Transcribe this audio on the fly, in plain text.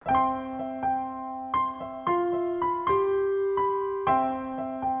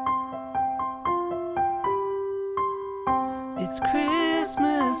It's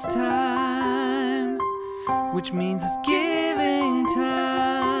Christmas time, which means it's giving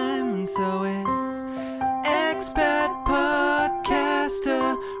time. And so it's expat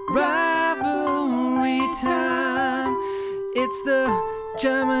podcaster rivalry time. It's the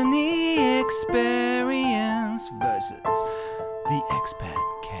Germany experience versus the expat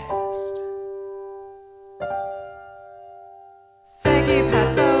cast.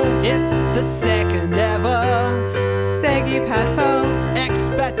 SEGEPADFO. It's the second ever SEGEPADFO.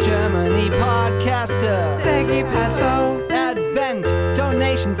 expat Germany podcaster. SEGEPADFO. Advent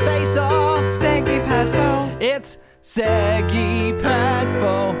donation face off. SEGEPADFo. It's SEGEPADFO.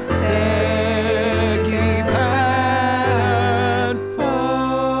 SEGEPADFO.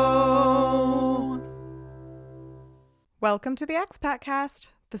 Welcome to the Expat Cast.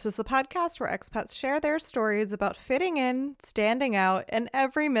 This is the podcast where expats share their stories about fitting in, standing out, and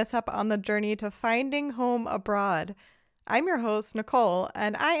every mishap on the journey to finding home abroad. I'm your host, Nicole,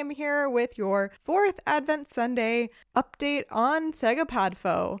 and I am here with your 4th Advent Sunday update on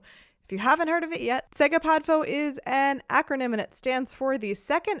SEGEPADFO. If you haven't heard of it yet, SEGEPADFO is an acronym and it stands for the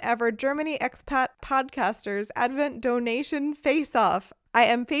second ever Germany Expat Podcasters Advent Donation Face-Off. I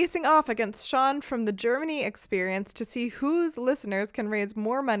am facing off against Sean from the Germany Experience to see whose listeners can raise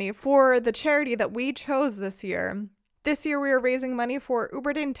more money for the charity that we chose this year. This year we are raising money for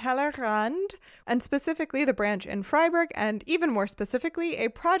Über den Tellerrand, and specifically the branch in Freiburg, and even more specifically, a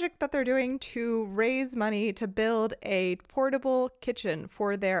project that they're doing to raise money to build a portable kitchen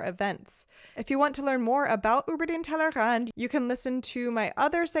for their events. If you want to learn more about Über den Tellerrand, you can listen to my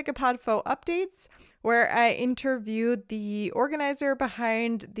other SEGEPADFO updates, where I interviewed the organizer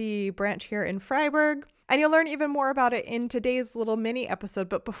behind the branch here in Freiburg. And you'll learn even more about it in today's little mini episode.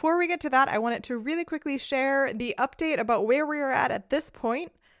 But before we get to that, I wanted to really quickly share the update about where we are at this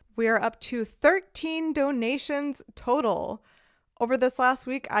point. We are up to 13 donations total. Over this last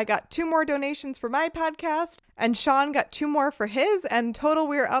week, I got 2 more donations for my podcast, and Sean got 2 more for his, and total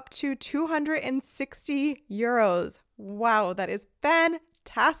we're up to 260 euros. Wow, that is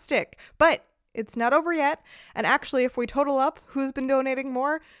fantastic. But it's not over yet, and actually, if we total up who's been donating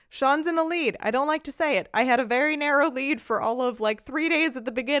more, Sean's in the lead. I don't like to say it. I had a very narrow lead for all of 3 days at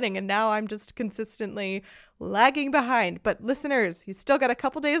the beginning, and now I'm just consistently lagging behind. But listeners, you still got a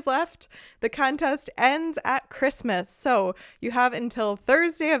couple days left. The contest ends at Christmas, so you have until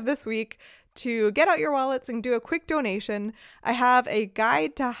Thursday of this week to get out your wallets and do a quick donation. I have a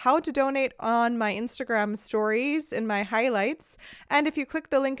guide to how to donate on my Instagram stories in my highlights. And if you click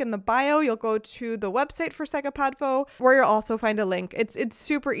the link in the bio, you'll go to the website for SEGEPADFO, where you'll also find a link. It's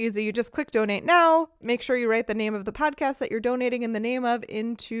super easy. You just click donate now. Make sure you write the name of the podcast that you're donating in the name of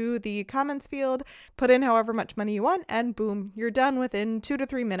into the comments field. Put in however much money you want, and boom, you're done within 2 to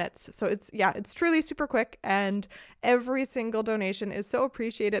 3 minutes. So it's truly super quick, and every single donation is so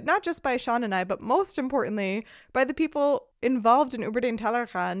appreciated, not just by Sean and I, but most importantly, by the people involved in Über den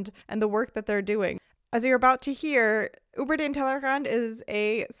Tellerrand and the work that they're doing. As you're about to hear, Über den Tellerrand is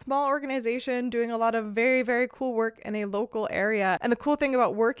a small organization doing a lot of very, very cool work in a local area. And the cool thing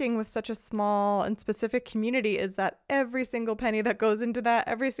about working with such a small and specific community is that every single penny that goes into that,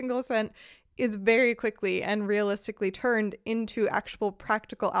 every single cent, is very quickly and realistically turned into actual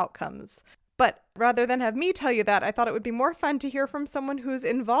practical outcomes. But rather than have me tell you that, I thought it would be more fun to hear from someone who's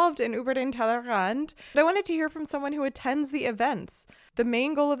involved in Über den Tellerrand. But I wanted to hear from someone who attends the events. The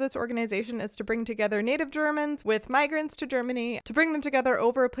main goal of this organization is to bring together native Germans with migrants to Germany, to bring them together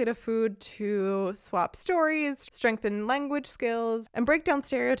over a plate of food to swap stories, strengthen language skills, and break down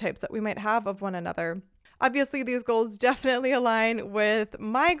stereotypes that we might have of one another. Obviously, these goals definitely align with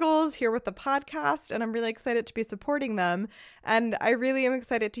my goals here with the podcast, and I'm really excited to be supporting them. And I really am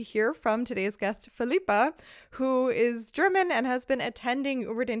excited to hear from today's guest, Philippa, who is German and has been attending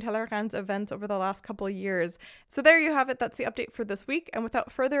Über den Tellerrand's events over the last couple of years. So there you have it. That's the update for this week. And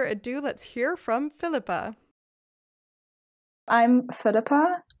without further ado, let's hear from Philippa. I'm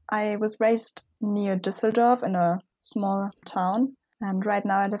Philippa. I was raised near Düsseldorf in a small town, and right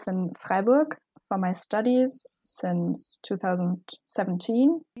now I live in Freiburg for my studies since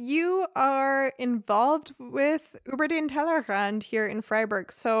 2017. You are involved with Über den Tellerrand here in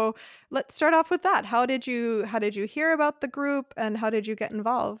Freiburg. So let's start off with that. How did you hear about the group, and how did you get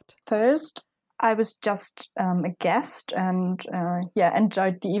involved? First, I was just a guest and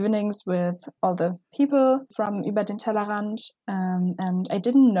enjoyed the evenings with all the people from Über den Tellerrand. And I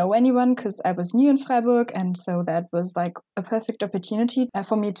didn't know anyone because I was new in Freiburg, and so that was a perfect opportunity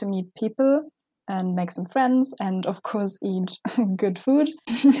for me to meet people and make some friends, and of course eat good food.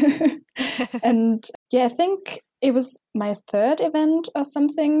 And I think It was my third event or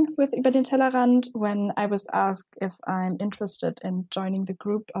something with Über den Tellerrand when I was asked if I'm interested in joining the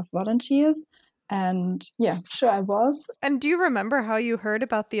group of volunteers. And yeah, sure I was. And do you remember how you heard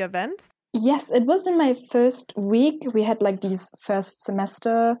about the events? Yes, it was in my first week. We had like these first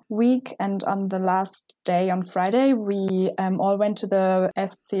semester week, and on the last day on Friday, we all went to the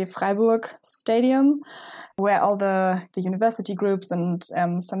SC Freiburg stadium, where all the university groups and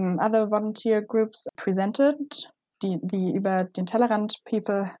some other volunteer groups presented. The Über den Tellerrand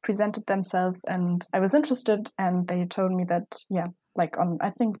people presented themselves, and I was interested, and they told me that, yeah, like on, I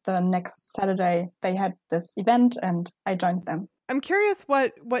think the next Saturday, they had this event, and I joined them. I'm curious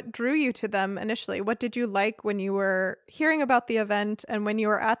what drew you to them initially. What did you like when you were hearing about the event and when you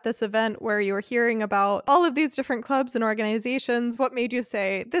were at this event where you were hearing about all of these different clubs and organizations? What made you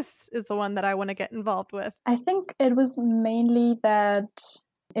say, this is the one that I want to get involved with? I think it was mainly that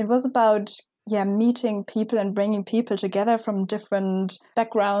it was about meeting people and bringing people together from different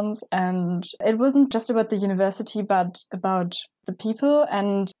backgrounds. And it wasn't just about the university, but about the people.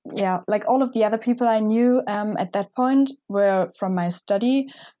 And like all of the other people I knew at that point were from my study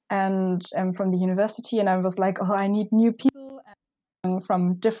and from the university. And I was like, oh, I need new people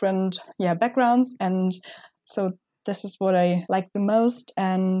from different backgrounds. And so this is what I like the most.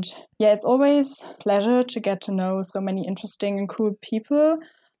 And it's always a pleasure to get to know so many interesting and cool people.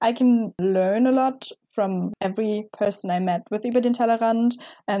 I can learn a lot from every person I met with Über den Tellerrand.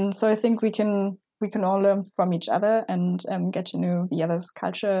 And so I think we can all learn from each other and get to know the other's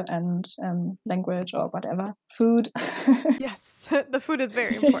culture and language or whatever. Food. Yes, the food is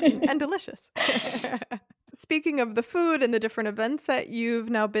very important and delicious. Speaking of the food and the different events that you've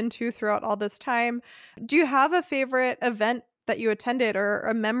now been to throughout all this time, do you have a favorite event that you attended or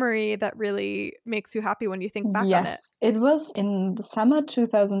a memory that really makes you happy when you think back on it? Yes, it was in the summer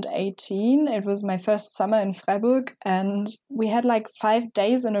 2018. It was my first summer in Freiburg, and we had like 5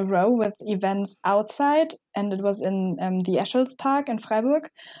 days in a row with events outside, and it was in the Eschels Park in Freiburg.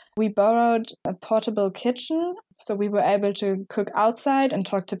 We borrowed a portable kitchen, so we were able to cook outside and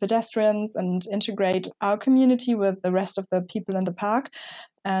talk to pedestrians and integrate our community with the rest of the people in the park.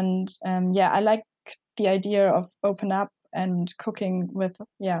 And I like the idea of open up and cooking with,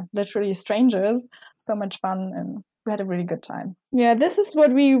 literally strangers. So much fun, and we had a really good time. Yeah, this is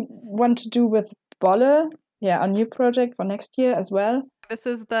what we want to do with Bolle, our new project for next year as well. This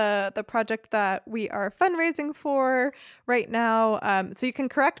is the project that we are fundraising for right now. So you can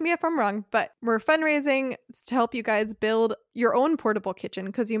correct me if I'm wrong, but we're fundraising to help you guys build your own portable kitchen,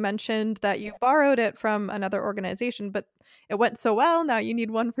 because you mentioned that you borrowed it from another organization, but it went so well. Now you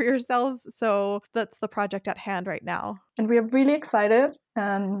need one for yourselves. So that's the project at hand right now. And we are really excited,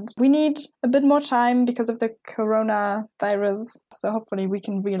 and we need a bit more time because of the coronavirus. So hopefully we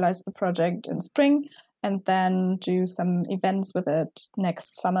can realize the project in spring and then do some events with it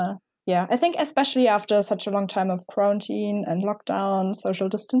next summer. Yeah, I think especially after such a long time of quarantine and lockdown, social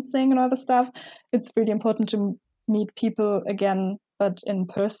distancing and all the stuff, it's really important to meet people again, but in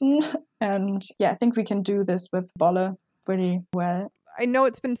person. And I think we can do this with Bolle really well. I know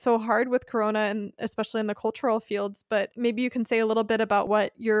it's been so hard with Corona, and especially in the cultural fields, but maybe you can say a little bit about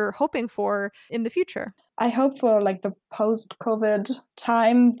what you're hoping for in the future. I hope for like the post-COVID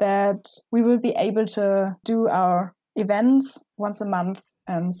time that we will be able to do our events once a month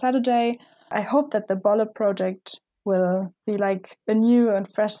Saturday. I hope that the Bolle project will be like a new and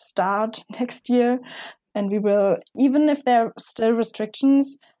fresh start next year. And we will, even if there are still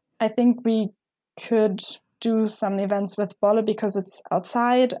restrictions, I think we could do some events with Bolle because it's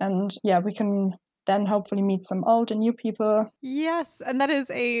outside, and we can then hopefully meet some old and new people. Yes, and that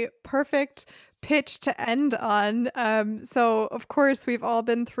is a perfect pitch to end on. So of course we've all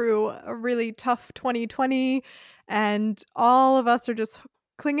been through a really tough 2020, and all of us are just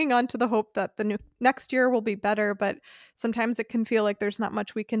clinging on to the hope that the next year will be better, but sometimes it can feel like there's not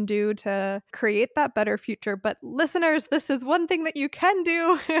much we can do to create that better future. But listeners, this is one thing that you can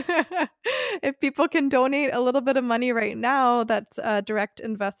do. If people can donate a little bit of money right now, that's a direct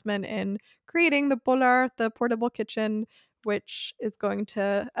investment in creating the Boller, the portable kitchen, which is going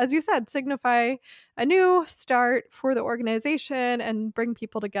to, as you said, signify a new start for the organization and bring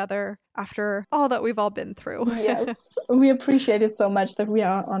people together after all that we've all been through. Yes, we appreciate it so much that we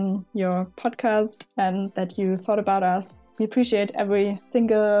are on your podcast and that you thought about us. We appreciate every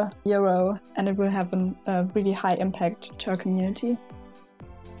single euro, and it will have a really high impact to our community.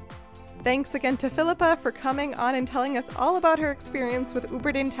 Thanks again to Philippa for coming on and telling us all about her experience with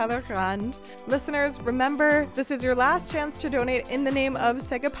Über den Tellerrand. Listeners, remember, this is your last chance to donate in the name of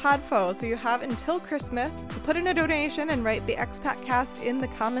SEGEPADFO, so you have until Christmas to put in a donation and write the Expat Cast in the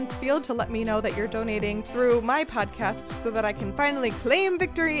comments field to let me know that you're donating through my podcast so that I can finally claim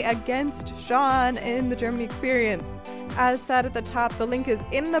victory against Sean in the Germany experience. As said at the top, the link is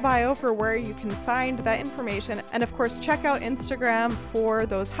in the bio for where you can find that information. And of course, check out Instagram for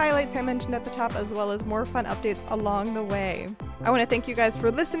those highlights I mentioned at the top, as well as more fun updates along the way. I want to thank you guys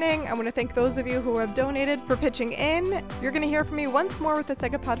for listening. I want to thank those of you who have donated for pitching in. You're going to hear from me once more with the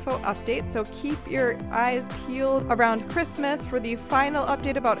SEGEPADFO update, so keep your eyes peeled around Christmas for the final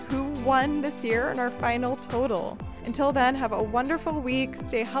update about who won this year and our final total. Until then, have a wonderful week.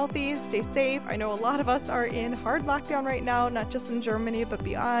 Stay healthy, stay safe. I know a lot of us are in hard lockdown right now, not just in Germany, but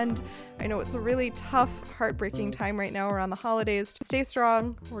beyond. I know it's a really tough, heartbreaking time right now around the holidays. Stay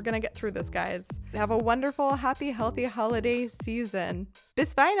strong. We're going to get through this, guys. Have a wonderful, happy, healthy holiday season.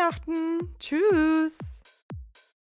 Bis Weihnachten. Tschüss.